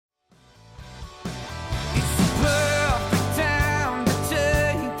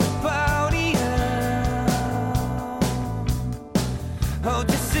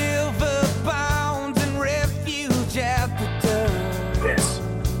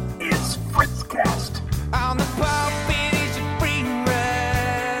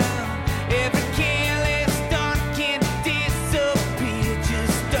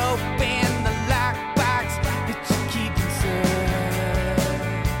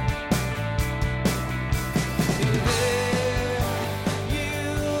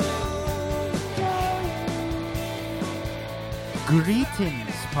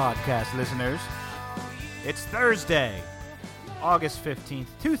Greetings, podcast listeners. It's Thursday, August 15th,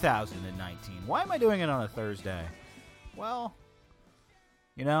 2019. Why am I doing it on a Thursday? Well,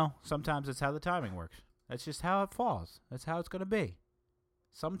 you know, sometimes it's how the timing works. That's just how it falls. That's how it's going to be.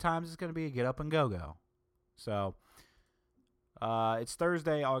 Sometimes it's going to be a get up and go. So, it's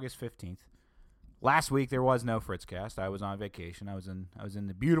Thursday, August 15th. Last week there was no Fritzcast. I was on vacation. I was in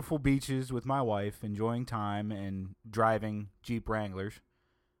the beautiful beaches with my wife, enjoying time and driving Jeep Wranglers,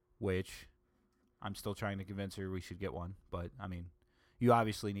 which I'm still trying to convince her we should get one. But I mean, you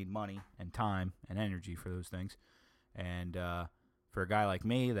obviously need money and time and energy for those things. And for a guy like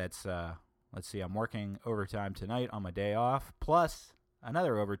me, that's let's see, I'm working overtime tonight on my day off, plus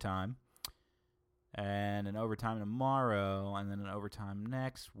another overtime, and an overtime tomorrow, and then an overtime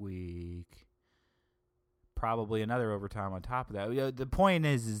next week. Probably another overtime on top of that. The point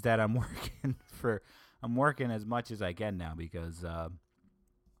is that I'm working as much as I can now because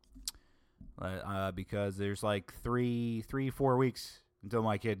there's like 4 weeks until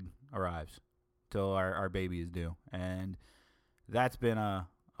my kid arrives, till our baby is due, and that's been a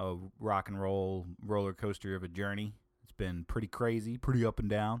rock and roller coaster of a journey. It's been pretty crazy, pretty up and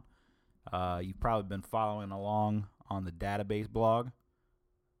down. You've probably been following along on the database blog.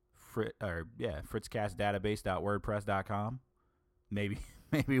 fritzcastdatabase.wordpress.com. Maybe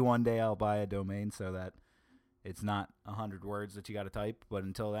one day I'll buy a domain so that it's not 100 words that you got to type. But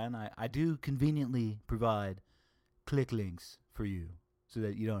until then, I do conveniently provide click links for you so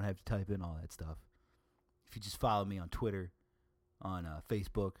that you don't have to type in all that stuff. If you just follow me on Twitter, on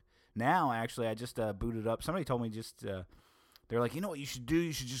Facebook. Now, actually, I just booted up. Somebody told me they're like, you know what you should do?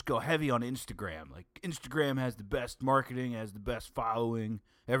 You should just go heavy on Instagram. Like, Instagram has the best marketing, has the best following.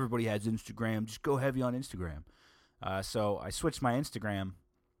 Everybody has Instagram. Just go heavy on Instagram. So I switched my Instagram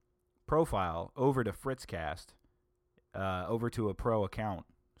profile over to Fritzcast, over to a pro account.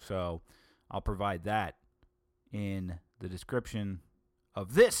 So I'll provide that in the description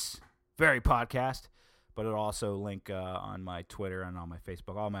of this very podcast, but it'll also link on my Twitter and on my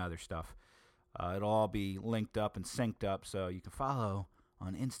Facebook, all my other stuff. It'll all be linked up and synced up, so you can follow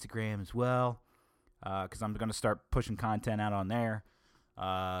on Instagram as well, because I'm going to start pushing content out on there.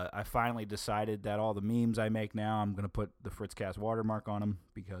 I finally decided that all the memes I make now, I'm going to put the Fritzcast watermark on them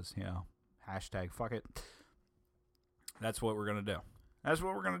because, you know, hashtag fuck it. That's what we're going to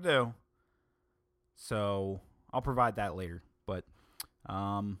do. So I'll provide that later. But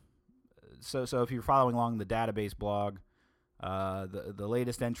so if you're following along the database blog, the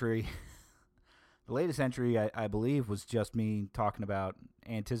latest entry... The latest entry, I believe, was just me talking about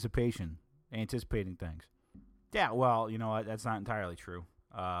anticipating things. Yeah, well, you know what? That's not entirely true.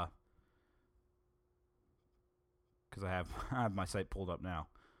 Because I have my site pulled up now.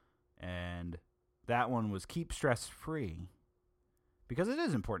 And that one was keep stress-free. Because it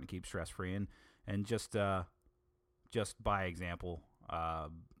is important to keep stress-free. And just by example,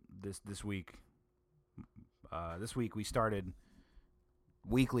 this week we started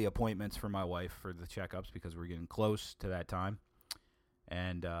weekly appointments for my wife for the checkups because we're getting close to that time.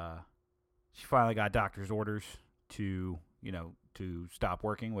 And she finally got doctor's orders to stop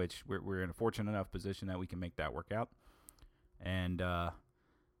working, which we're in a fortunate enough position that we can make that work out. And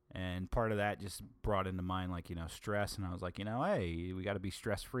part of that just brought into mind, like, you know, stress. And I was like, you know, hey, we got to be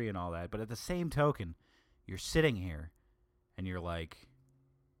stress-free and all that. But at the same token, you're sitting here and you're like,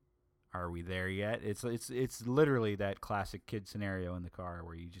 are we there yet? It's literally that classic kid scenario in the car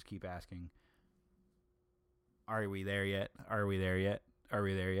where you just keep asking, are we there yet? Are we there yet? Are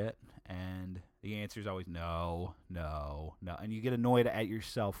we there yet? And the answer is always no. And you get annoyed at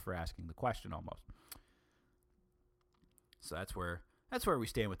yourself for asking the question almost. So that's where we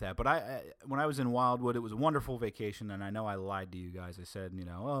stand with that. But when I was in Wildwood, it was a wonderful vacation, and I know I lied to you guys. I said, you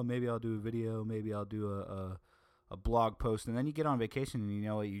know, oh, maybe I'll do a video, maybe I'll do a blog post, and then you get on vacation and you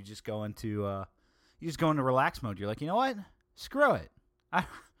know what, you just go into relax mode. You're like, you know what? Screw it.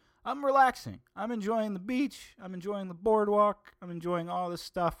 I'm relaxing. I'm enjoying the beach. I'm enjoying the boardwalk. I'm enjoying all this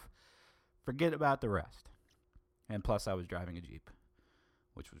stuff. Forget about the rest. And plus, I was driving a Jeep,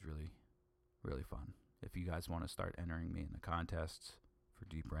 which was really, really fun. If you guys want to start entering me in the contests for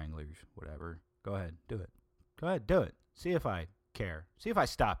Jeep Wranglers, whatever, go ahead, do it. Go ahead, do it. See if I care. See if I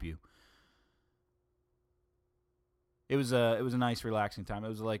stop you. It was a nice, relaxing time. It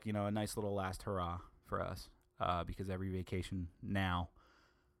was like, you know, a nice little last hurrah for us, because every vacation now,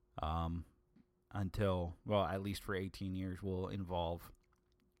 until, well, at least for 18 years, will involve,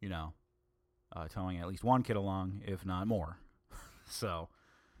 you know, towing at least one kid along, if not more. So,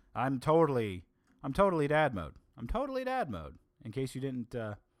 I'm totally dad mode. In case you didn't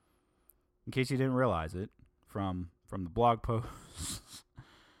realize it from from the blog posts.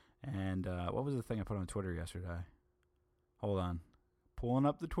 And what was the thing I put on Twitter yesterday? Hold on. Pulling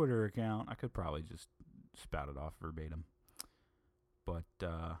up the Twitter account. I could probably just spout it off verbatim. But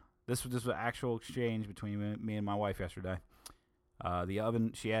this was an actual exchange between me and my wife yesterday. The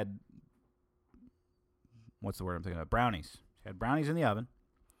oven, she had, what's the word I'm thinking of? Brownies. She had brownies in the oven.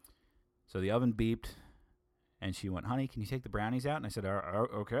 So the oven beeped, and she went, honey, can you take the brownies out? And I said,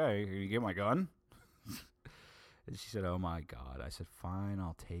 okay, can you get my gun? And she said, oh, my God. I said, fine,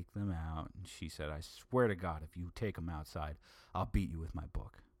 I'll take them out. And she said, I swear to God, if you take them outside, I'll beat you with my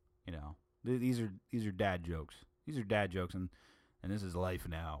book. You know, these are dad jokes. These are dad jokes, and this is life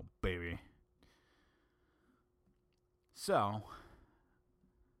now, baby. So,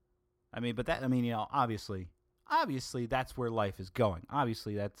 you know, obviously that's where life is going.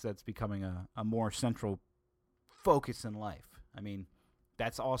 Obviously, that's becoming a more central focus in life. I mean,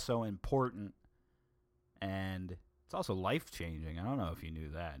 that's also important, and it's also life-changing. I don't know if you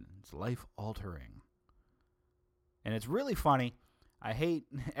knew that. It's life-altering. And it's really funny. I hate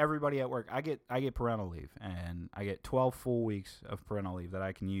everybody at work. I get parental leave, and I get 12 full weeks of parental leave that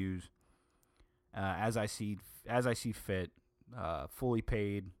I can use as I see fit, fully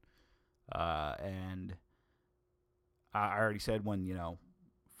paid, and I already said when, you know,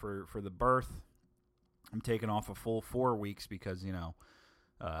 for the birth, I'm taking off a full 4 weeks because, you know,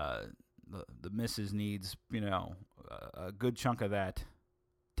 the missus needs, you know, a good chunk of that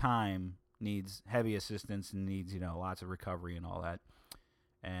time needs heavy assistance and needs, you know, lots of recovery and all that.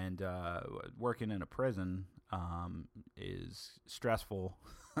 And working in a prison is stressful.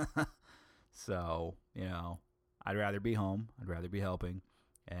 So, you know, I'd rather be home. I'd rather be helping.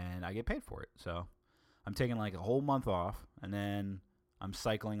 And I get paid for it. So I'm taking like a whole month off. And then I'm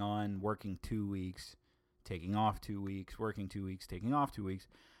cycling on, working 2 weeks, taking off 2 weeks, working 2 weeks, taking off 2 weeks.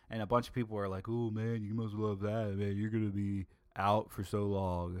 And a bunch of people are like, oh, man, you must love that. Man, you're going to be out for so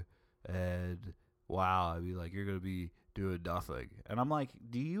long. And wow, I'd be like, you're going to be doing nothing. And I'm like,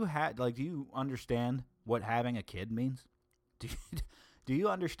 do you understand what having a kid means? Do you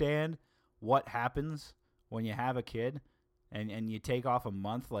understand what happens when you have a kid and you take off a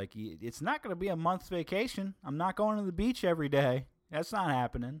month? Like, it's not going to be a month's vacation. I'm not going to the beach every day. That's not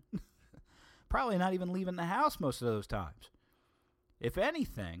happening. Probably not even leaving the house most of those times. If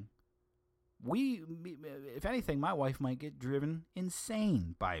anything, my wife might get driven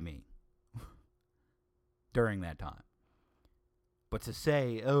insane by me during that time. But to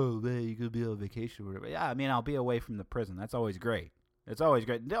say, oh, man, you could be on vacation or whatever. Yeah, I mean, I'll be away from the prison. That's always great. It's always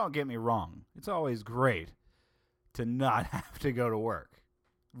great. Don't get me wrong. It's always great to not have to go to work.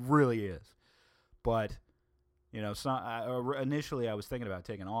 Really is. But, you know, initially I was thinking about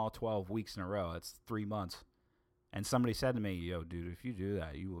taking all 12 weeks in a row. That's 3 months. And somebody said to me, yo, dude, if you do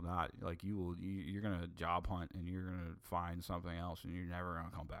that, you will not, like, you're going to job hunt and you're going to find something else and you're never going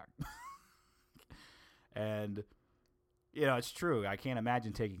to come back. And, you know, it's true. I can't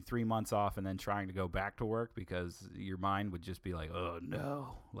imagine taking 3 months off and then trying to go back to work because your mind would just be like, oh,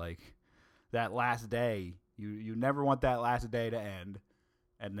 no. Like, that last day, you never want that last day to end.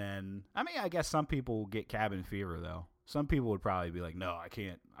 And then, I mean, I guess some people get cabin fever, though. Some people would probably be like, no, I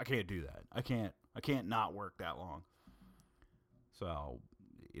can't do that. I can't not work that long. So,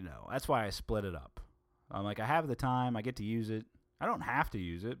 you know, that's why I split it up. I'm like, I have the time. I get to use it. I don't have to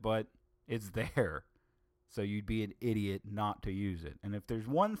use it, but it's there. So you'd be an idiot not to use it. And if there's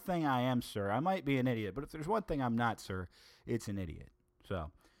one thing I am, sir, I might be an idiot, but if there's one thing I'm not, sir, it's an idiot.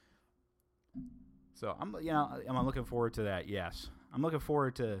 So I'm looking forward to that. Yes. I'm looking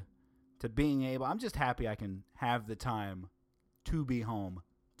forward to being able, I'm just happy I can have the time to be home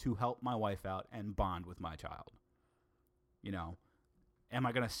to help my wife out and bond with my child. You know, am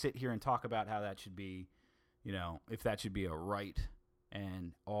I going to sit here and talk about how that should be, you know, if that should be a right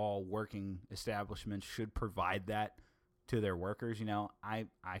and all working establishments should provide that to their workers? You know, I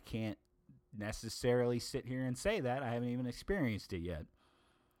can't necessarily sit here and say that. I haven't even experienced it yet.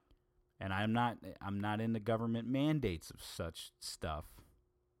 And I'm not in the government mandates of such stuff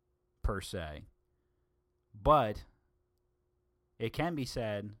per se. But it can be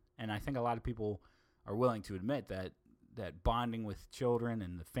said, and I think a lot of people are willing to admit that bonding with children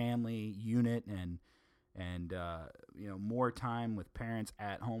and the family unit and you know, more time with parents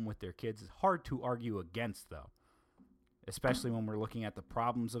at home with their kids is hard to argue against, though. Especially when we're looking at the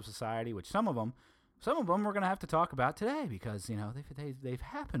problems of society, which some of them we're going to have to talk about today because, you know, they've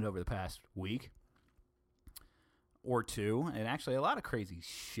happened over the past week or two, and actually a lot of crazy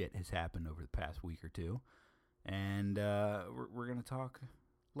shit has happened over the past week or two. And we're going to talk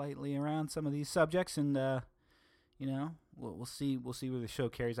lightly around some of these subjects, and you know, we'll see where the show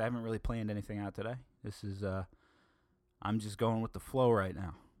carries. I haven't really planned anything out today. This is I'm just going with the flow right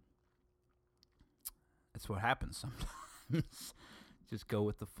now. That's what happens sometimes. Just go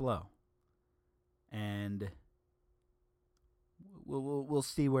with the flow. And we'll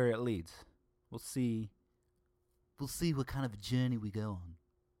see where it leads. We'll see what kind of a journey we go on.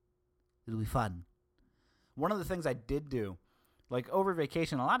 It'll be fun. One of the things I did do, like over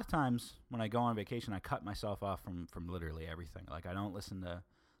vacation, a lot of times when I go on vacation, I cut myself off from literally everything. Like I don't listen to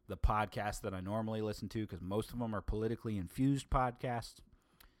the podcasts that I normally listen to because most of them are politically infused podcasts.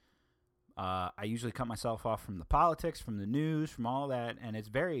 I usually cut myself off from the politics, from the news, from all that, and it's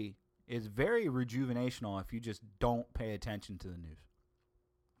very rejuvenational if you just don't pay attention to the news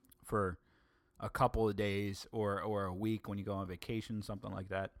for a couple of days or a week when you go on vacation, something like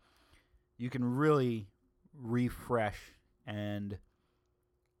that. You can really refresh and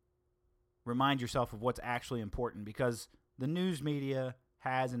remind yourself of what's actually important because the news media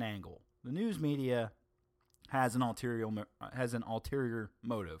has an angle. The news media has an ulterior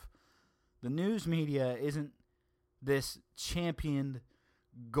motive. The news media isn't this championed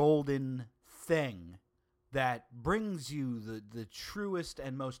golden thing that brings you the truest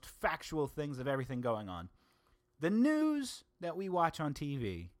and most factual things of everything going on. The news that we watch on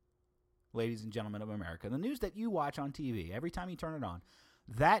TV, ladies and gentlemen of America, the news that you watch on TV, every time you turn it on,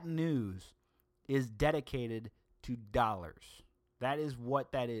 that news is dedicated to dollars. That is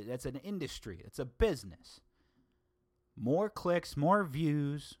what that is. That's an industry. It's a business. More clicks, more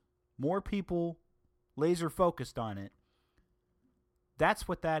views, more people laser focused on it. That's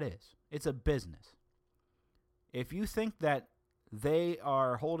what that is. It's a business. If you think that they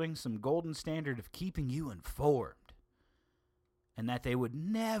are holding some golden standard of keeping you informed and that they would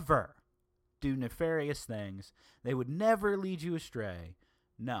never do nefarious things, they would never lead you astray,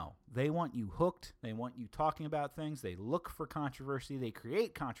 no, they want you hooked. They want you talking about things. They look for controversy. They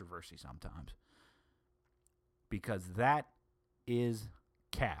create controversy sometimes because that is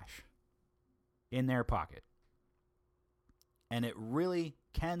cash in their pocket. And it really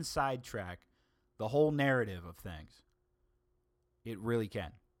can sidetrack the whole narrative of things. It really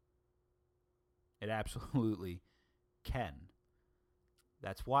can. It absolutely can.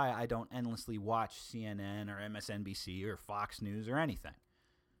 That's why I don't endlessly watch CNN or MSNBC or Fox News or anything.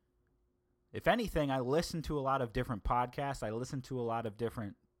 If anything, I listen to a lot of different podcasts. I listen to a lot of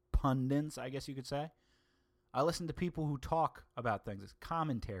different pundits, I guess you could say. I listen to people who talk about things. It's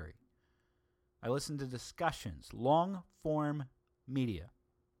commentary. I listen to discussions, long-form media.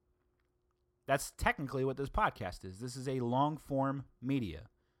 That's technically what this podcast is. This is a long-form media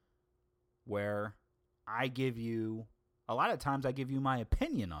where a lot of times I give you my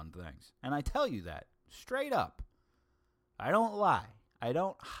opinion on things. And I tell you that straight up. I don't lie. I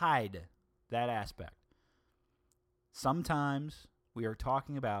don't hide that aspect. Sometimes we are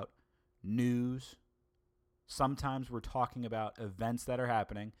talking about news. Sometimes we're talking about events that are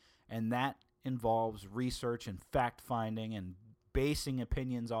happening, and that involves research and fact-finding and basing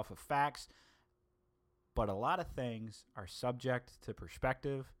opinions off of facts. But a lot of things are subject to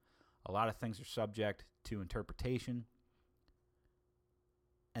perspective. A lot of things are subject to interpretation.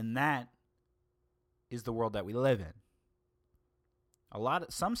 And that is the world that we live in.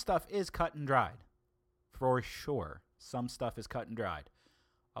 Some stuff is cut and dried, for sure. Some stuff is cut and dried.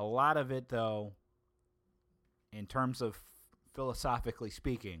 A lot of it, though, in terms of philosophically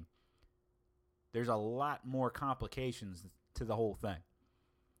speaking, there's a lot more complications to the whole thing.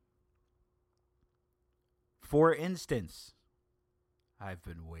 For instance, I've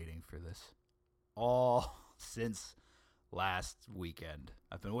been waiting for this all since last weekend.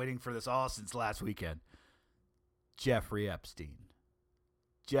 I've been waiting for this all since last weekend. Jeffrey Epstein.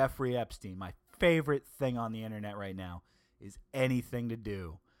 Jeffrey Epstein. My favorite thing on the internet right now is anything to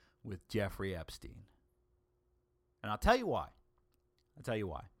do with Jeffrey Epstein. And I'll tell you why.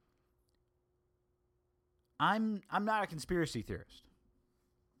 I'm not a conspiracy theorist.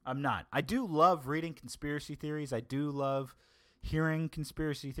 I'm not. I do love reading conspiracy theories. I do love hearing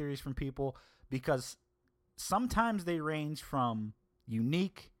conspiracy theories from people because sometimes they range from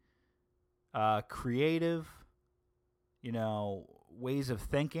unique, creative, ways of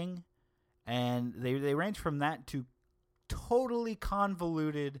thinking, and they range from that to totally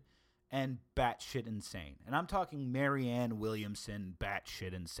convoluted and batshit insane. And I'm talking Marianne Williamson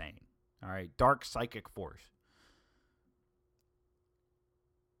batshit insane. All right, dark psychic force.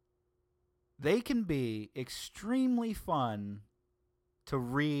 They can be extremely fun to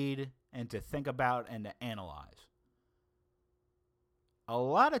read and to think about and to analyze. A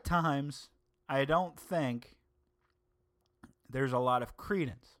lot of times, I don't think there's a lot of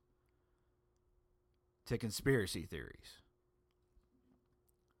credence to conspiracy theories.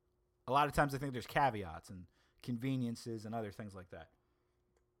 A lot of times I think there's caveats, and conveniences and other things like that.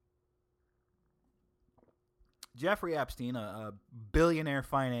 Jeffrey Epstein, a billionaire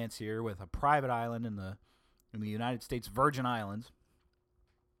financier with a private island in the United States Virgin Islands,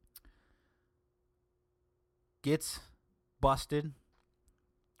 gets busted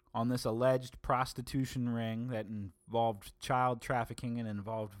on this alleged prostitution ring that involved child trafficking and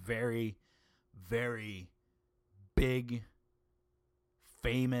involved very, very big,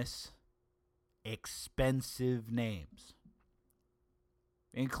 famous, expensive names,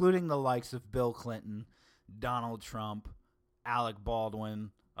 including the likes of Bill Clinton, Donald Trump, Alec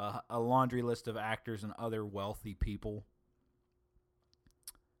Baldwin, a laundry list of actors and other wealthy people.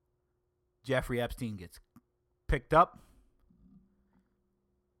 Jeffrey Epstein gets picked up,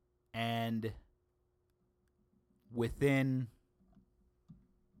 and within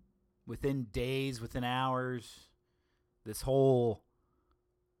days, within hours, this whole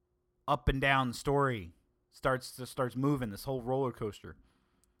up and down story starts moving, this whole roller coaster.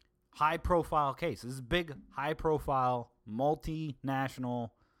 High profile case. This is a big, high profile,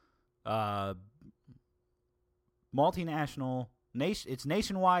 multinational, it's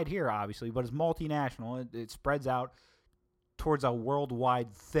nationwide here, obviously, but it's multinational. It spreads out towards a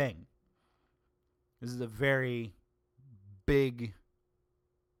worldwide thing. This is a very big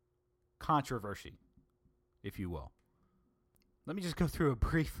controversy, if you will. Let me just go through a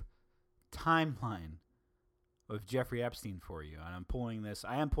brief timeline of Jeffrey Epstein for you. And I am pulling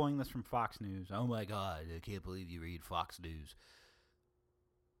this from Fox News. Oh my God, I can't believe you read Fox News.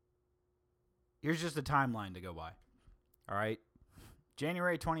 Here's just a timeline to go by. All right.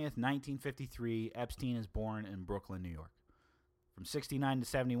 January 20th, 1953, Epstein is born in Brooklyn, New York. From 69 to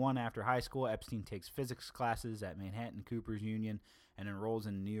 71, after high school, Epstein takes physics classes at Manhattan Cooper's Union and enrolls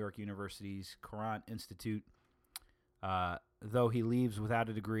in New York University's Courant Institute, though he leaves without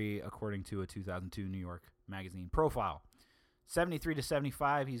a degree, according to a 2002 New York Magazine profile. 73 to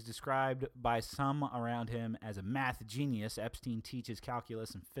 75, he's described by some around him as a math genius. Epstein teaches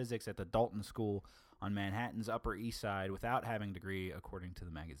calculus and physics at the Dalton School on Manhattan's Upper East Side without having a degree, according to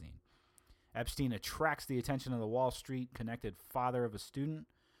the magazine. Epstein attracts the attention of the Wall Street-connected father of a student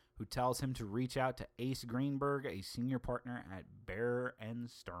who tells him to reach out to Ace Greenberg, a senior partner at Bear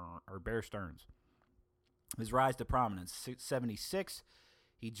Stearns. His rise to prominence. 76,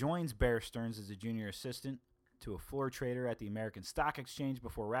 he joins Bear Stearns as a junior assistant to a floor trader at the American Stock Exchange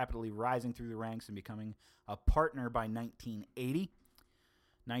before rapidly rising through the ranks and becoming a partner by 1980.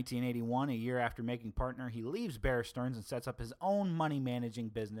 1981, a year after making partner, he leaves Bear Stearns and sets up his own money-managing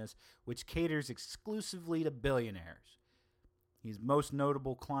business, which caters exclusively to billionaires. His most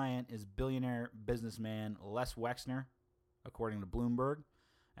notable client is billionaire businessman Les Wexner, according to Bloomberg.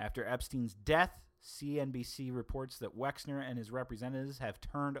 After Epstein's death, CNBC reports that Wexner and his representatives have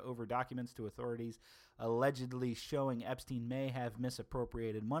turned over documents to authorities allegedly showing Epstein may have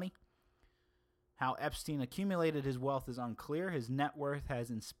misappropriated money. How Epstein accumulated his wealth is unclear. His net worth has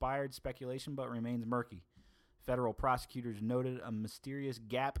inspired speculation but remains murky. Federal prosecutors noted a mysterious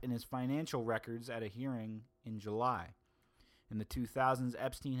gap in his financial records at a hearing in July. In the 2000s,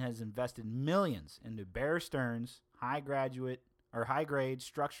 Epstein has invested millions into Bear Stearns' high-grade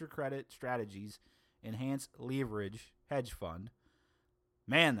structured credit strategies, enhanced leverage hedge fund.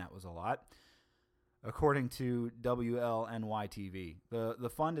 Man, that was a lot. According to WLNY-TV. The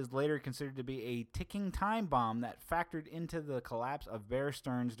fund is later considered to be a ticking time bomb that factored into the collapse of Bear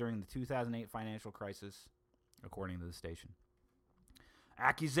Stearns during the 2008 financial crisis, according to the station.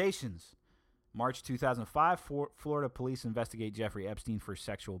 Accusations. March 2005, Florida police investigate Jeffrey Epstein for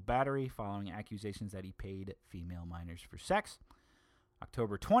sexual battery following accusations that he paid female minors for sex.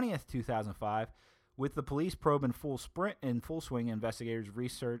 October 20th, 2005, with the police probe in full swing, investigators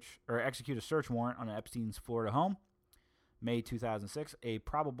execute a search warrant on Epstein's Florida home. May 2006, a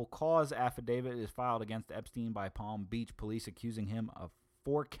probable cause affidavit is filed against Epstein by Palm Beach police, accusing him of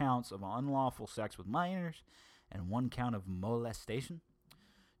 4 counts of unlawful sex with minors and 1 count of molestation.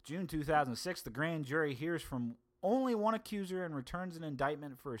 June 2006, the grand jury hears from only one accuser and returns an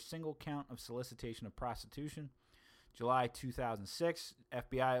indictment for a single count of solicitation of prostitution. July 2006,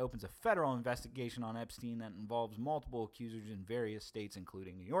 FBI opens a federal investigation on Epstein that involves multiple accusers in various states,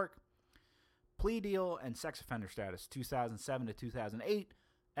 including New York. Plea deal and sex offender status. 2007 to 2008,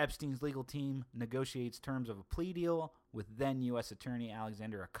 Epstein's legal team negotiates terms of a plea deal with then U.S. Attorney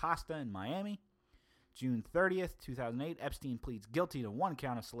Alexander Acosta in Miami. June 30th, 2008, Epstein pleads guilty to 1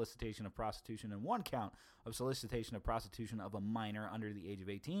 count of solicitation of prostitution and 1 count of solicitation of prostitution of a minor under the age of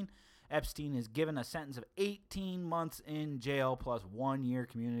 18. Epstein is given a sentence of 18 months in jail plus 1 year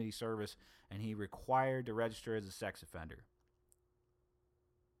community service, and he required to register as a sex offender.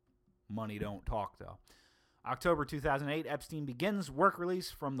 Money don't talk, though. October 2008, Epstein begins work release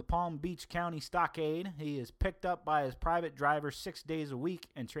from the Palm Beach County Stockade. He is picked up by his private driver 6 days a week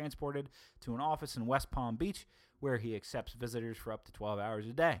and transported to an office in West Palm Beach, where he accepts visitors for up to 12 hours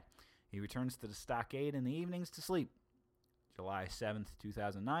a day. He returns to the Stockade in the evenings to sleep. July 7th,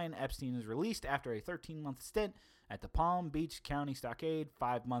 2009, Epstein is released after a 13-month stint at the Palm Beach County Stockade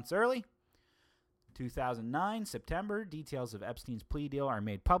 5 months early. 2009, September, details of Epstein's plea deal are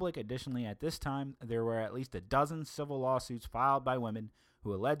made public. Additionally, at this time, there were at least a dozen civil lawsuits filed by women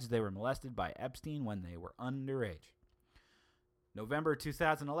who alleged they were molested by Epstein when they were underage. November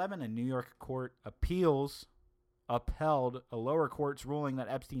 2011, a New York court appeals upheld a lower court's ruling that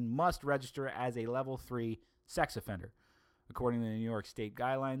Epstein must register as a Level 3 sex offender. According to the New York State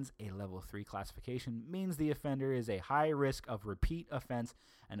guidelines, a Level 3 classification means the offender is a high risk of repeat offense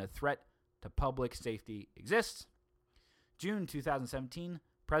and a threat to public safety exists. June 2017,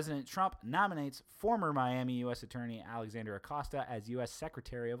 President Trump nominates former Miami U.S. Attorney Alexander Acosta as U.S.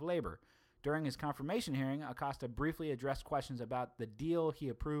 Secretary of Labor. During his confirmation hearing, Acosta briefly addressed questions about the deal he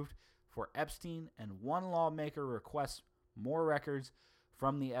approved for Epstein, and one lawmaker requests more records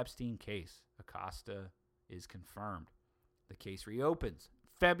from the Epstein case. Acosta is confirmed. The case reopens.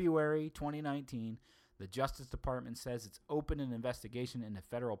 February 2019, the Justice Department says it's opened an investigation into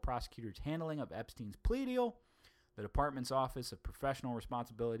federal prosecutors' handling of Epstein's plea deal. The department's Office of Professional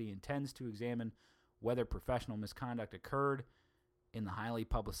Responsibility intends to examine whether professional misconduct occurred in the highly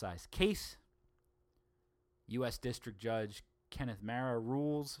publicized case. U.S. District Judge Kenneth Mara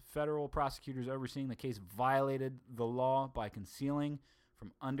rules federal prosecutors overseeing the case violated the law by concealing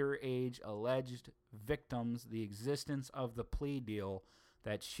from underage alleged victims the existence of the plea deal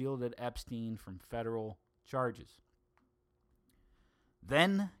that shielded Epstein from federal charges.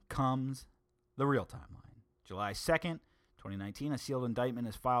 Then comes the real timeline. July 2nd, 2019, a sealed indictment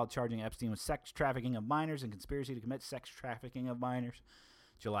is filed charging Epstein with sex trafficking of minors and conspiracy to commit sex trafficking of minors.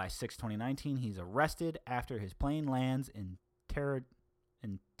 July 6, 2019, he's arrested after his plane lands in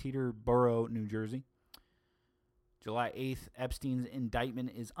Teterboro, New Jersey. July 8th, Epstein's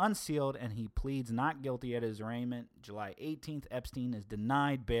indictment is unsealed and he pleads not guilty at his arraignment. July 18th, Epstein is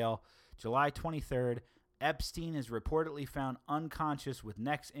denied bail. July 23rd, Epstein is reportedly found unconscious with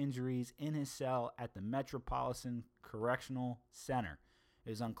neck injuries in his cell at the Metropolitan Correctional Center.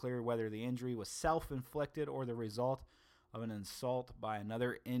 It is unclear whether the injury was self-inflicted or the result of an assault by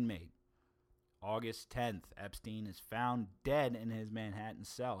another inmate. August 10th, Epstein is found dead in his Manhattan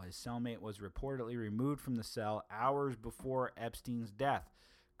cell. His cellmate was reportedly removed from the cell hours before Epstein's death.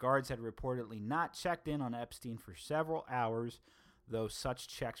 Guards had reportedly not checked in on Epstein for several hours, though such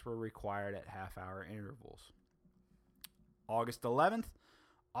checks were required at half-hour intervals. August 11th,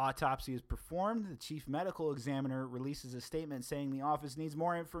 autopsy is performed. The chief medical examiner releases a statement saying the office needs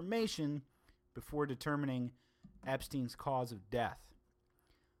more information before determining Epstein's cause of death.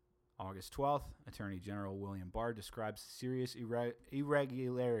 August 12th, Attorney General William Barr describes serious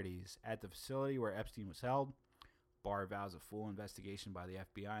irregularities at the facility where Epstein was held. Barr vows a full investigation by the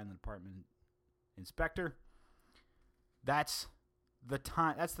FBI and the department inspector. That's the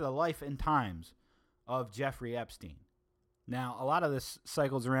time. That's the life and times of Jeffrey Epstein. Now, a lot of this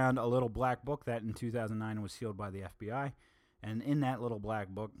cycles around a little black book that in 2009 was sealed by the FBI, and in that little black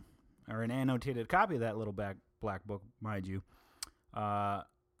book, or an annotated copy of that little black book, mind you,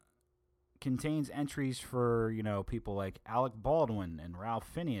 contains entries for, people like Alec Baldwin and Ralph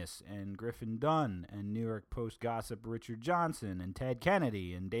Phineas and Griffin Dunn and New York Post gossip Richard Johnson and Ted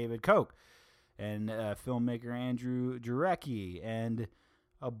Kennedy and David Koch and filmmaker Andrew Jarecki and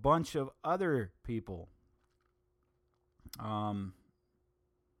a bunch of other people,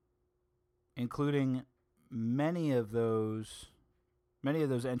 including many of those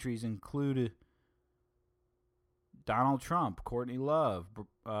entries included Donald Trump, Courtney Love,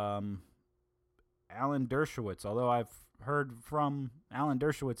 Alan Dershowitz, although I've heard from Alan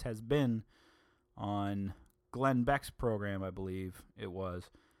Dershowitz has been on Glenn Beck's program, I believe it was,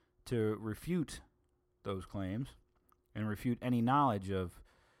 to refute those claims and refute any knowledge of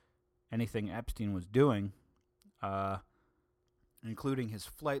anything Epstein was doing, including his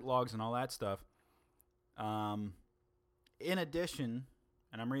flight logs and all that stuff. In addition,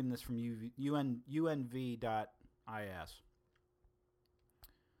 and I'm reading this from unv.is,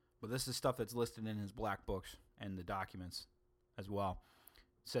 but this is stuff that's listed in his black books and the documents as well.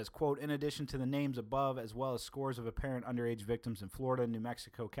 It says, quote, in addition to the names above, as well as scores of apparent underage victims in Florida, New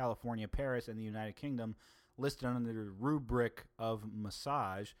Mexico, California, Paris, and the United Kingdom, listed under the rubric of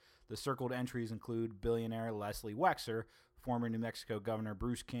massage, the circled entries include billionaire Leslie Wexner, former New Mexico Governor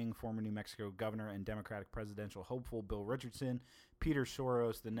Bruce King, former New Mexico Governor and Democratic presidential hopeful Bill Richardson, Peter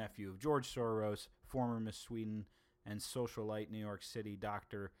Soros, the nephew of George Soros, former Miss Sweden, and socialite New York City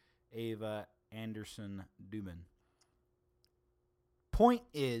Dr. Ava Anderson Dubin. Point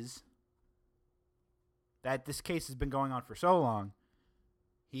is that this case has been going on for so long.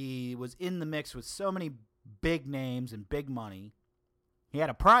 He was in the mix with so many big names and big money. He had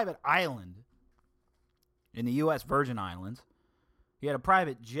a private island in the U.S. Virgin Islands. He had a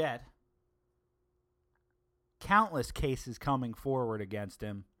private jet. Countless cases coming forward against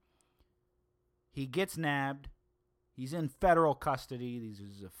him. He gets nabbed. He's in federal custody.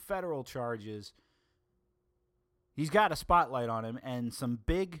 These are federal charges. He's got a spotlight on him, and some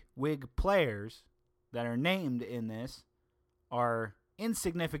big wig players that are named in this are in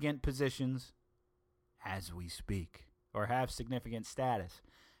significant positions as we speak, or have significant status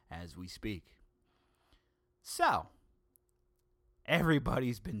as we speak. So,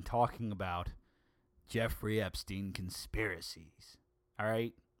 everybody's been talking about Jeffrey Epstein conspiracies. All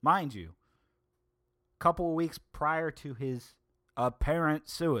right? Mind you, a couple of weeks prior to his apparent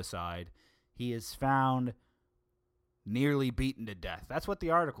suicide, he is found nearly beaten to death. That's what the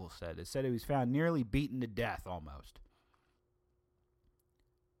article said. It said he was found nearly beaten to death almost.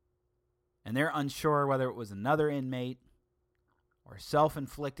 And they're unsure whether it was another inmate or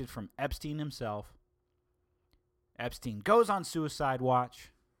self-inflicted from Epstein himself. Epstein goes on suicide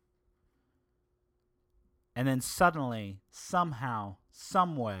watch. And then suddenly, somehow,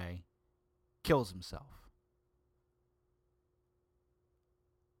 some way, kills himself.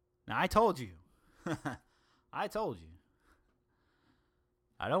 Now, I told you. I told you.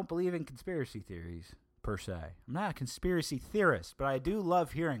 I don't believe in conspiracy theories, per se. I'm not a conspiracy theorist, but I do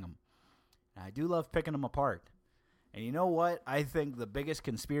love hearing them. And I do love picking them apart. And you know what? I think the biggest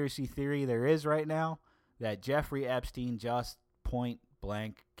conspiracy theory there is right now, that Jeffrey Epstein just point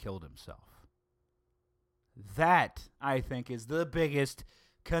blank killed himself. That, I think, is the biggest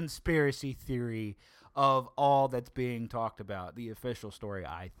conspiracy theory of all that's being talked about. The official story,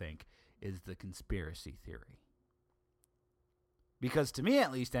 I think, is the conspiracy theory. Because to me,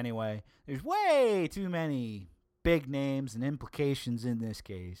 at least anyway, there's way too many big names and implications in this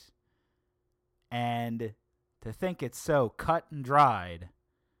case. And to think it's so cut and dried,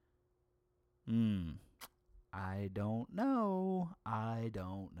 I don't know.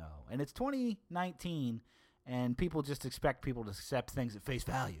 And it's 2019, and people just expect people to accept things at face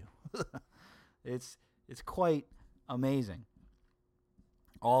value. It's quite amazing.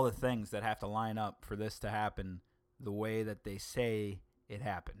 All the things that have to line up for this to happen the way that they say it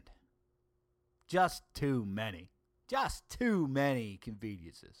happened. Just too many. Just too many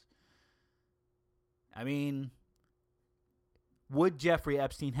conveniences. I mean, would Jeffrey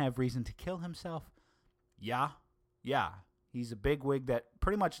Epstein have reason to kill himself? Yeah. He's a bigwig that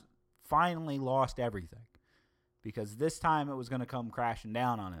pretty much finally lost everything. Because this time it was going to come crashing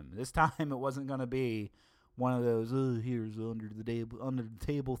down on him. This time it wasn't going to be one of those, here's under the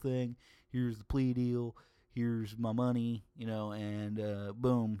table thing. Here's the plea deal. Here's my money, and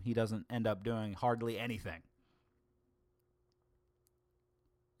boom, he doesn't end up doing hardly anything.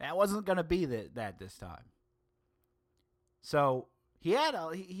 That wasn't going to be that this time. So he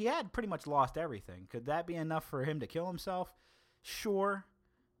had pretty much lost everything. Could that be enough for him to kill himself? Sure.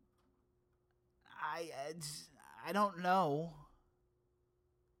 I don't know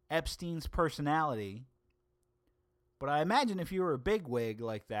Epstein's personality, but I imagine if you were a bigwig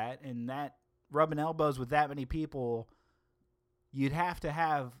like that and that rubbing elbows with that many people, you'd have to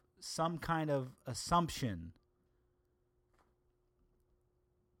have some kind of assumption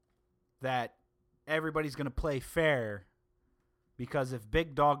that everybody's going to play fair, because if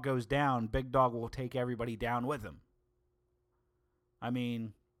Big Dog goes down, Big Dog will take everybody down with him. I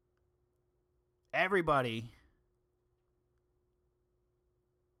mean, everybody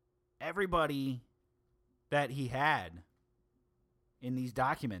that he had in these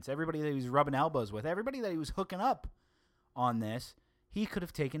documents, everybody that he was rubbing elbows with, everybody that he was hooking up on this, he could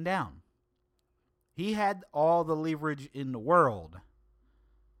have taken down. He had all the leverage in the world.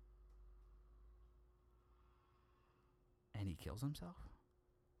 And he kills himself?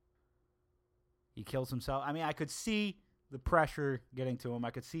 He kills himself. I mean, I could see the pressure getting to him. I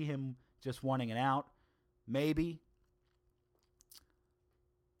could see him just wanting it out. Maybe.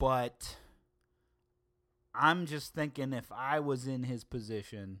 But I'm just thinking, if I was in his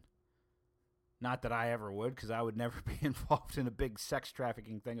position, not that I ever would, because I would never be involved in a big sex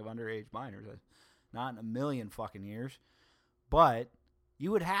trafficking thing of underage minors. Not in a million fucking years. But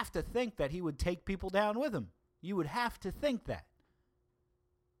you would have to think that he would take people down with him. You would have to think that.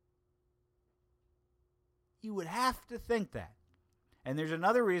 You would have to think that. And there's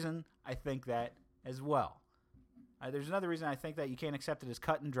another reason I think that as well. There's another reason I think that you can't accept it as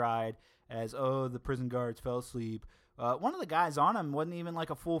cut and dried, as, oh, the prison guards fell asleep. One of the guys on him wasn't even like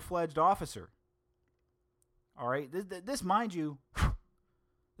a full-fledged officer. All right? This, mind you,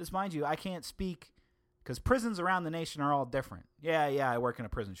 I can't speak, because prisons around the nation are all different. Yeah, I work in a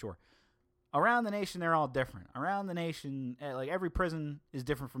prison, sure. Around the nation, they're all different. Around the nation, like every prison is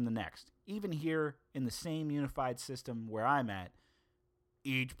different from the next. Even here in the same unified system where I'm at,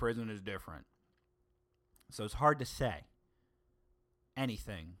 each prison is different. So it's hard to say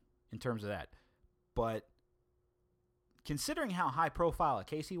anything in terms of that. But considering how high profile a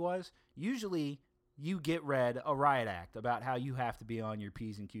case he was, usually you get read a riot act about how you have to be on your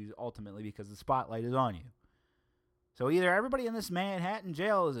P's and Q's ultimately because the spotlight is on you. So either everybody in this Manhattan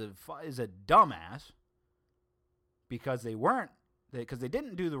jail is a dumbass because they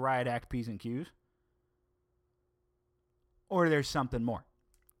didn't do the riot act P's and Q's, or there's something more.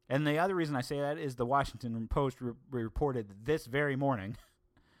 And the other reason I say that is the Washington Post reported this very morning.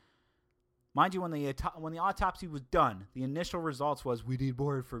 Mind you, when the autopsy was done, the initial results was, we need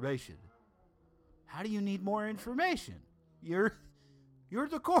more information. How do you need more information? You're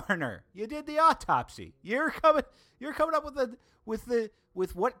the coroner. You did the autopsy. You're coming up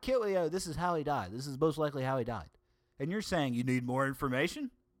with what killed. This is how he died. This is most likely how he died. And you're saying you need more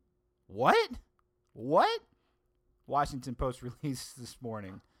information? What? Washington Post released this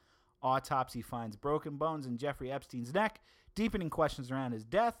morning. Autopsy finds broken bones in Jeffrey Epstein's neck, deepening questions around his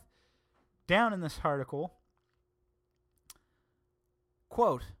death. Down in this article,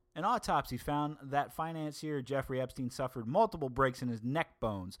 quote, an autopsy found that financier Jeffrey Epstein suffered multiple breaks in his neck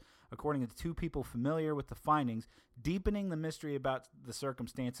bones, according to two people familiar with the findings, deepening the mystery about the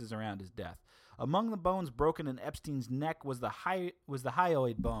circumstances around his death. Among the bones broken in Epstein's neck was the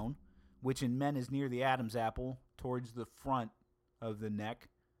hyoid bone, which in men is near the Adam's apple, towards the front of the neck.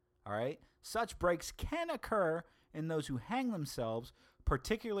 All right? Such breaks can occur in those who hang themselves,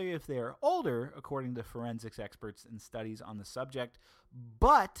 particularly if they are older, according to forensics experts and studies on the subject,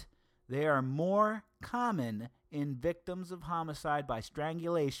 but they are more common in victims of homicide by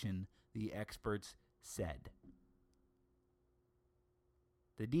strangulation, the experts said.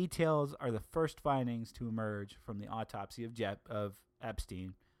 The details are the first findings to emerge from the autopsy of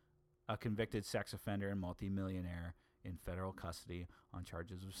Epstein, a convicted sex offender and multimillionaire in federal custody on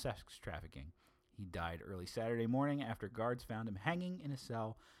charges of sex trafficking. He died early Saturday morning after guards found him hanging in a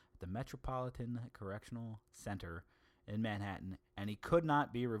cell at the Metropolitan Correctional Center in Manhattan, and he could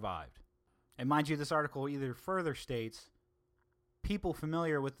not be revived. And mind you, this article either further states, people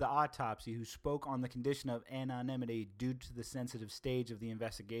familiar with the autopsy who spoke on the condition of anonymity due to the sensitive stage of the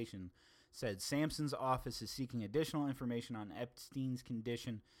investigation said Sampson's office is seeking additional information on Epstein's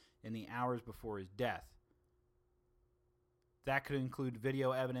condition in the hours before his death. That could include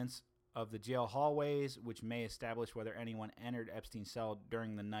video evidence of the jail hallways, which may establish whether anyone entered Epstein's cell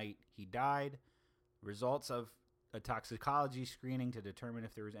during the night he died, results of a toxicology screening to determine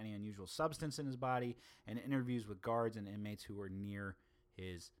if there was any unusual substance in his body, and interviews with guards and inmates who were near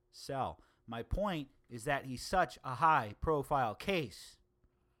his cell. My point is that he's such a high-profile case.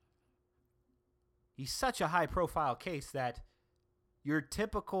 He's such a high-profile case that your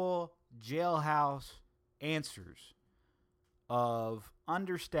typical jailhouse answers of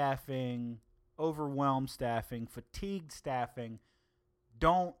understaffing, overwhelmed staffing, fatigued staffing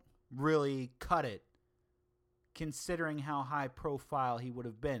don't really cut it, considering how high profile he would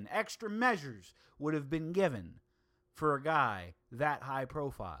have been. Extra measures would have been given for a guy that high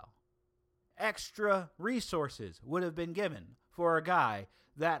profile. Extra resources would have been given for a guy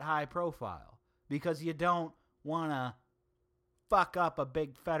that high profile, because you don't want to fuck up a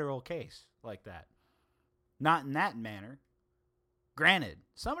big federal case like that. Not in that manner. Granted,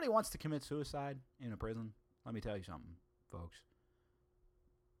 somebody wants to commit suicide in a prison. Let me tell you something, folks.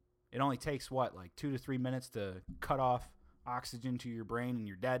 It only takes, 2 to 3 minutes to cut off oxygen to your brain and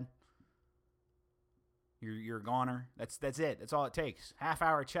you're dead. You're a goner. That's it. That's all it takes.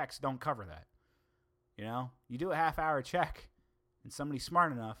 Half-hour checks don't cover that. You know? You do a half-hour check and somebody's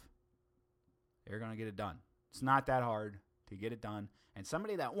smart enough, they're going to get it done. It's not that hard to get it done. And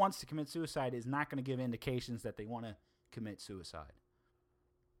somebody that wants to commit suicide is not going to give indications that they want to commit suicide.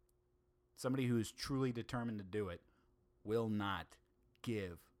 Somebody who is truly determined to do it will not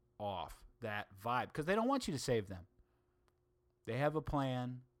give off that vibe because they don't want you to save them. They have a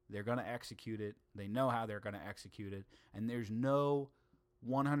plan. They're going to execute it. They know how they're going to execute it. And there's no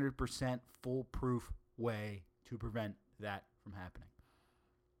 100% foolproof way to prevent that from happening.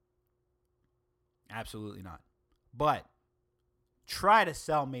 Absolutely not. But try to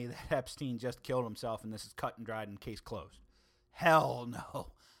sell me that Epstein just killed himself and this is cut and dried and case closed. Hell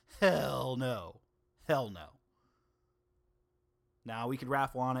no. Hell no. Hell no. Now, we could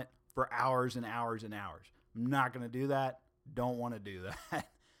raffle on it for hours and hours and hours. I'm not going to do that. Don't want to do that.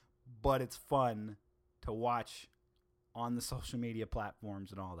 But it's fun to watch on the social media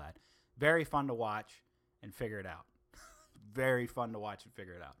platforms and all that. Very fun to watch and figure it out. Very fun to watch and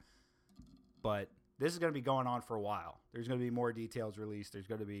figure it out. But this is going to be going on for a while. There's going to be more details released. There's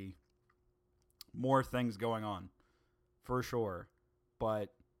going to be more things going on for sure. But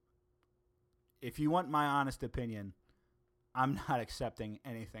if you want my honest opinion, I'm not accepting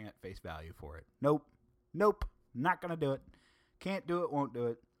anything at face value for it. Nope. Not going to do it. Can't do it, won't do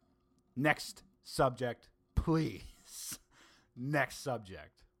it. Next subject, please. Next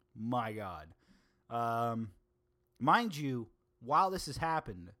subject. My God. Mind you, while this has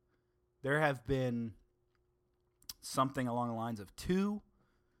happened, there have been something along the lines of 2,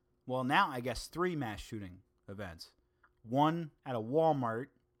 well, now I guess 3 mass shooting events. One at a Walmart,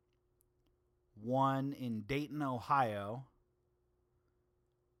 one in Dayton, Ohio,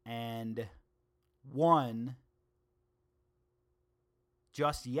 and one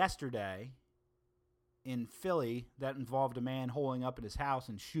just yesterday in Philly that involved a man holding up at his house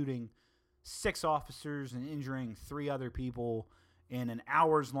and shooting 6 officers and injuring 3 other people in an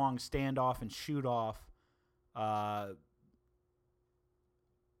hours-long standoff and shoot-off. All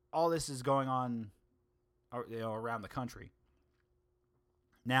this is going on, around the country.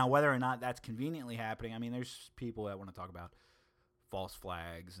 Now, whether or not that's conveniently happening, I mean, there's people that want to talk about false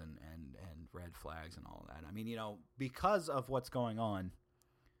flags and red flags and all that. I mean, because of what's going on,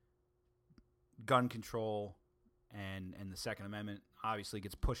 gun control and the Second Amendment obviously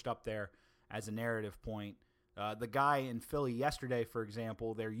gets pushed up there as a narrative point. The guy in Philly yesterday, for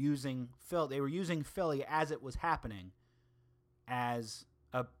example, they were using Philly as it was happening as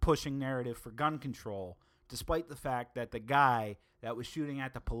a pushing narrative for gun control, despite the fact that the guy that was shooting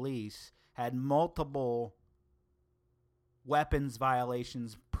at the police had multiple weapons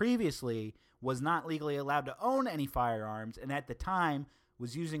violations previously, was not legally allowed to own any firearms, and at the time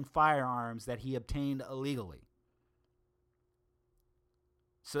was using firearms that he obtained illegally.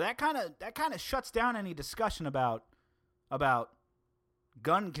 So that kind of shuts down any discussion about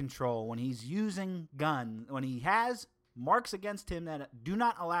gun control when he's using guns, when he has marks against him that do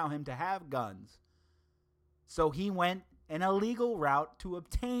not allow him to have guns. So he went an illegal route to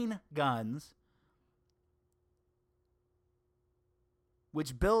obtain guns,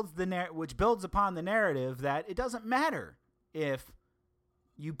 which builds upon the narrative that it doesn't matter if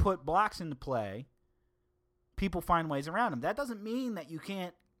you put blocks into play, people find ways around them. That doesn't mean that you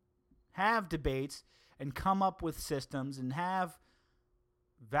can't have debates and come up with systems and have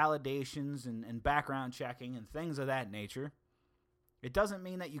validations and background checking and things of that nature. It doesn't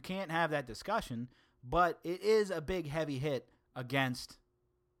mean that you can't have that discussion, but it is a big heavy hit against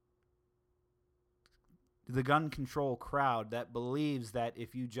the gun control crowd that believes that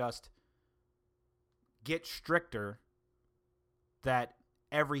if you just get stricter, that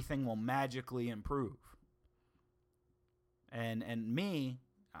everything will magically improve. And me,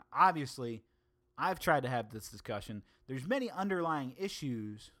 obviously, I've tried to have this discussion. There's many underlying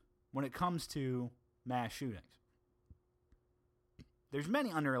issues when it comes to mass shootings. There's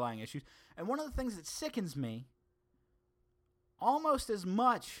many underlying issues. And one of the things that sickens me almost as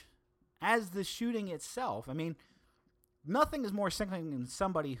much as the shooting itself, I mean, nothing is more sickening than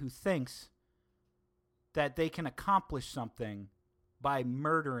somebody who thinks that they can accomplish something by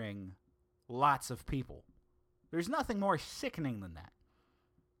murdering lots of people. There's nothing more sickening than that.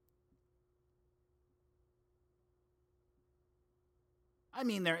 I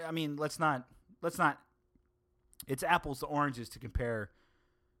mean, let's not. It's apples to oranges to compare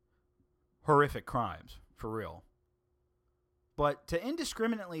horrific crimes, for real. But to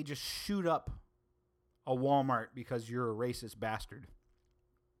indiscriminately just shoot up a Walmart because you're a racist bastard,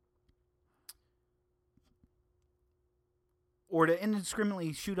 or to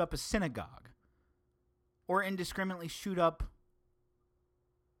indiscriminately shoot up a synagogue, or indiscriminately shoot up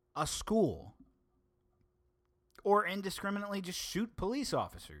a school, or indiscriminately just shoot police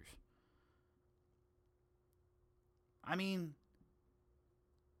officers. I mean,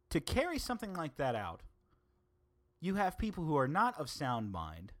 to carry something like that out, you have people who are not of sound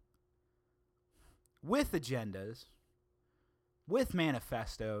mind, with agendas, with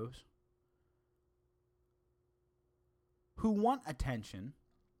manifestos, who want attention.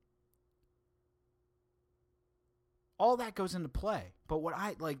 All that goes into play. But what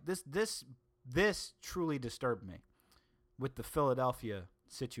I like, this truly disturbed me with the Philadelphia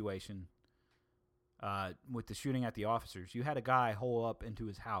situation. with the shooting at the officers. You had a guy hole up into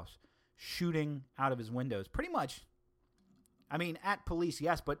his house, shooting out of his windows, pretty much. I mean, at police,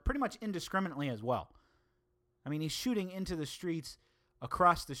 yes, but pretty much indiscriminately as well. I mean, he's shooting into the streets,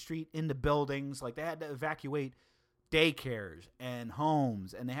 across the street, into buildings. Like, they had to evacuate daycares and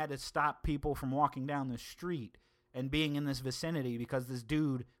homes, and they had to stop people from walking down the street and being in this vicinity because this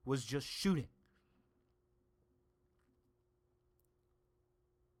dude was just shooting.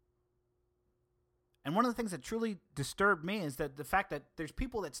 And one of the things that truly disturbed me is that the fact that there's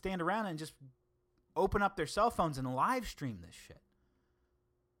people that stand around and just open up their cell phones and live stream this shit.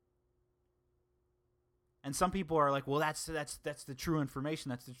 And some people are like, well, that's the true information.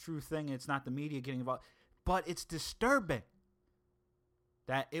 That's the true thing. It's not the media getting involved. But it's disturbing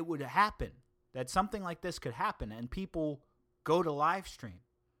that it would happen, that something like this could happen, and people go to live stream.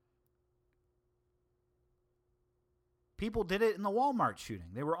 People did it in the Walmart shooting.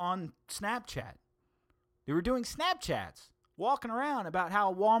 They were on Snapchat. They were doing Snapchats, walking around about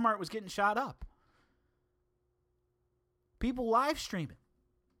how Walmart was getting shot up. People live streaming.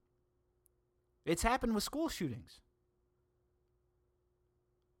 It's happened with school shootings.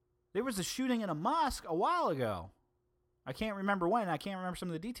 There was a shooting in a mosque a while ago. I can't remember when. I can't remember some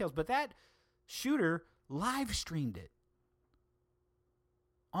of the details. But that shooter live streamed it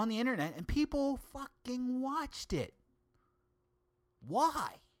on the internet, and people fucking watched it.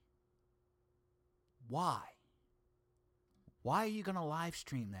 Why? Why? Why are you going to live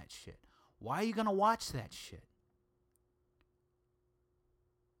stream that shit? Why are you going to watch that shit?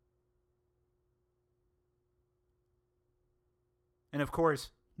 And of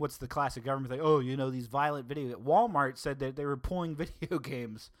course, what's the classic government thing? Oh, you know, these violent video. Walmart said that they were pulling video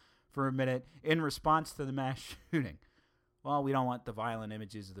games for a minute in response to the mass shooting. Well, we don't want the violent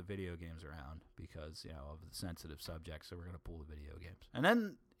images of the video games around because, you know, of the sensitive subject, so we're going to pull the video games. And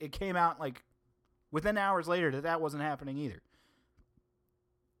then it came out like within hours later that wasn't happening either.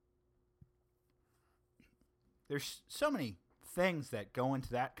 There's so many things that go into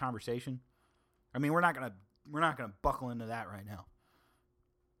that conversation. I mean, we're not gonna buckle into that right now.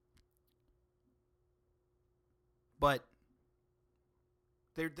 But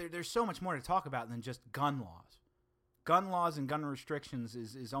there's so much more to talk about than just gun laws. Gun laws and gun restrictions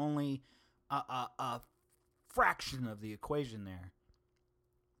is only a fraction of the equation there.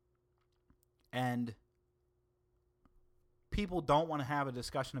 And people don't want to have a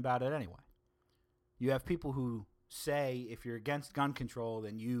discussion about it anyway. You have people who say if you're against gun control,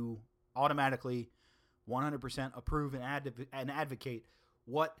 then you automatically 100% approve and advocate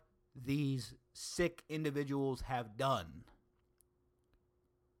what these sick individuals have done.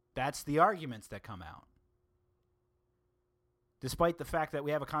 That's the arguments that come out. Despite the fact that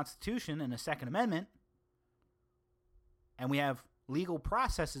we have a Constitution and a Second Amendment, and we have legal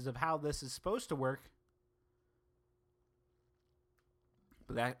processes of how this is supposed to work,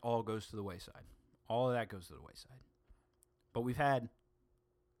 but that all goes to the wayside. All of that goes to the wayside. But we've had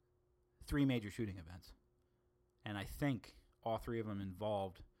 3 major shooting events, and I think all 3 of them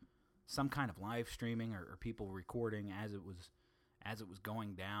involved some kind of live streaming or people recording as it was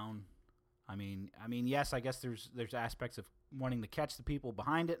going down. I mean, yes, I guess there's aspects of wanting to catch the people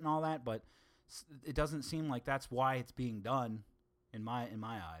behind it and all that, but it doesn't seem like that's why it's being done in my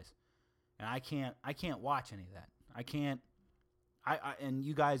eyes. And I can't watch any of that. I can't. And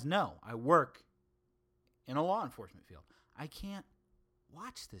you guys know I work in a law enforcement field. I can't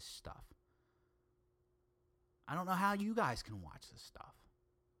watch this stuff. I don't know how you guys can watch this stuff.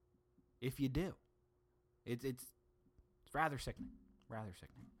 If you do, it's rather sickening. Rather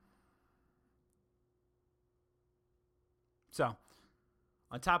sickening. So,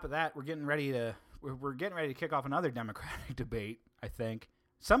 on top of that, we're getting ready to kick off another Democratic debate. I think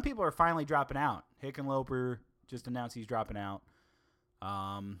some people are finally dropping out. Hickenlooper just announced he's dropping out.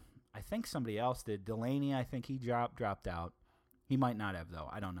 I think somebody else did. Delaney, I think he dropped out. He might not have, though.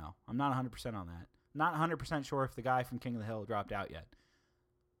 I don't know. I'm not 100% on that. Not 100% sure if the guy from King of the Hill dropped out yet.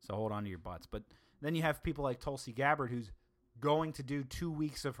 So hold on to your butts. But then you have people like Tulsi Gabbard, who's going to do 2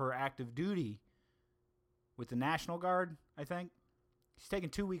 weeks of her active duty with the National Guard, I think. She's taking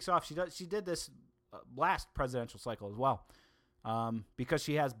 2 weeks off. She did this last presidential cycle as well, because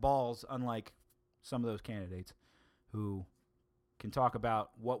she has balls, unlike some of those candidates who can talk about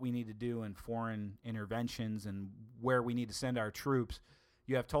what we need to do in foreign interventions and where we need to send our troops.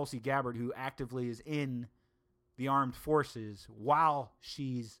 You have Tulsi Gabbard, who actively is in the armed forces while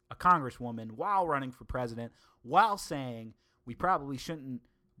she's a congresswoman, while running for president, while saying we probably shouldn't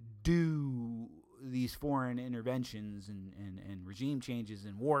do these foreign interventions and regime changes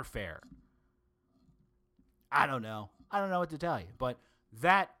and warfare. I don't know. I don't know what to tell you. But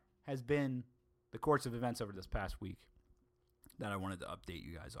that has been the course of events over this past week that I wanted to update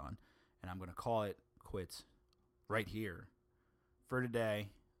you guys on. And I'm going to call it quits right here for today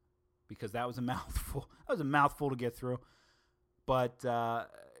because that was a mouthful. That was a mouthful to get through. But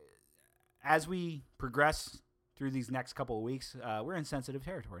as we progress through these next couple of weeks, we're in sensitive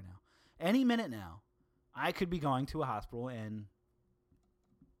territory now. Any minute now, I could be going to a hospital and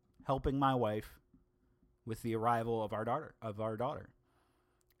helping my wife with the arrival of our daughter.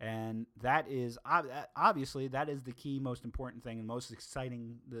 And that is obviously that is the key, most important thing, and most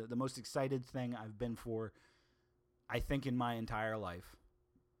exciting, the most excited thing I've been for, I think, in my entire life.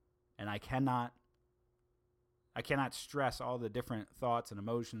 And I cannot stress all the different thoughts and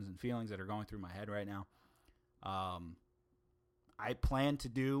emotions and feelings that are going through my head right now. I plan to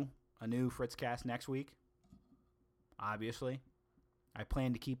do a new Fritzcast next week. Obviously, I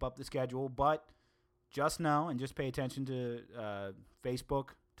plan to keep up the schedule, but just know and just pay attention to Facebook,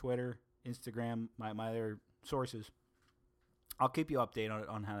 Twitter, Instagram, my other sources. I'll keep you updated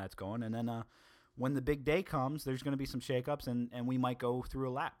on how that's going. And then when the big day comes, there's going to be some shakeups, and we might go through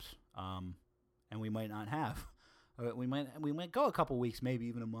a lapse. And we might not have. We might go a couple weeks, maybe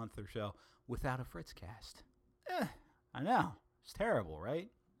even a month or so, without a Fritzcast. I know. It's terrible, right?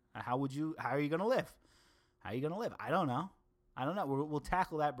 How are you going to live? How are you going to live? I don't know. We'll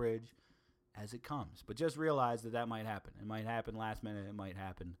tackle that bridge as it comes. But just realize that might happen. It might happen last minute. It might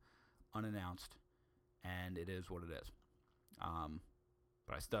happen unannounced. And it is what it is.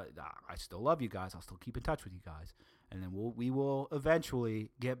 But I still love you guys. I'll still keep in touch with you guys. And then we will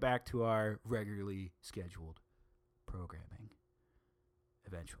eventually get back to our regularly scheduled programming.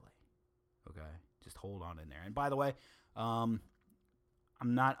 Eventually. Okay? Just hold on in there. And by the way, I'm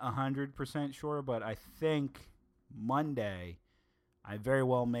not 100% sure, but I think Monday I very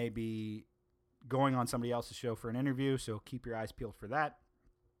well may be going on somebody else's show for an interview, so keep your eyes peeled for that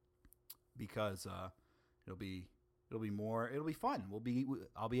because it'll be fun.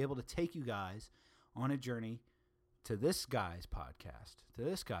 I'll be able to take you guys on a journey to this guy's podcast, to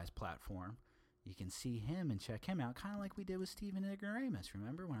this guy's platform. You can see him and check him out, kind of like we did with Stephen Ignoramus.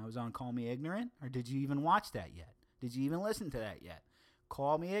 Remember when I was on Call Me Ignorant? Or did you even watch that yet? Did you even listen to that yet?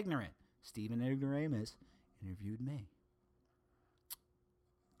 Call Me Ignorant. Stephen Ignoramus interviewed me.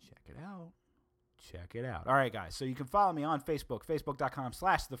 Check it out. Check it out. All right, guys. So you can follow me on Facebook,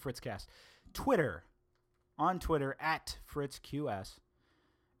 facebook.com/thefritzcast. On Twitter @FritzQS.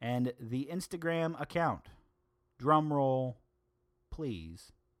 And the Instagram account, drum roll,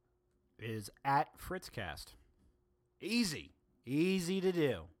 please, is @FritzCast. Easy. Easy to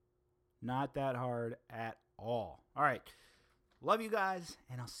do. Not that hard at all. All right. Love you guys,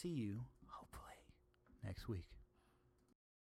 and I'll see you, hopefully, next week.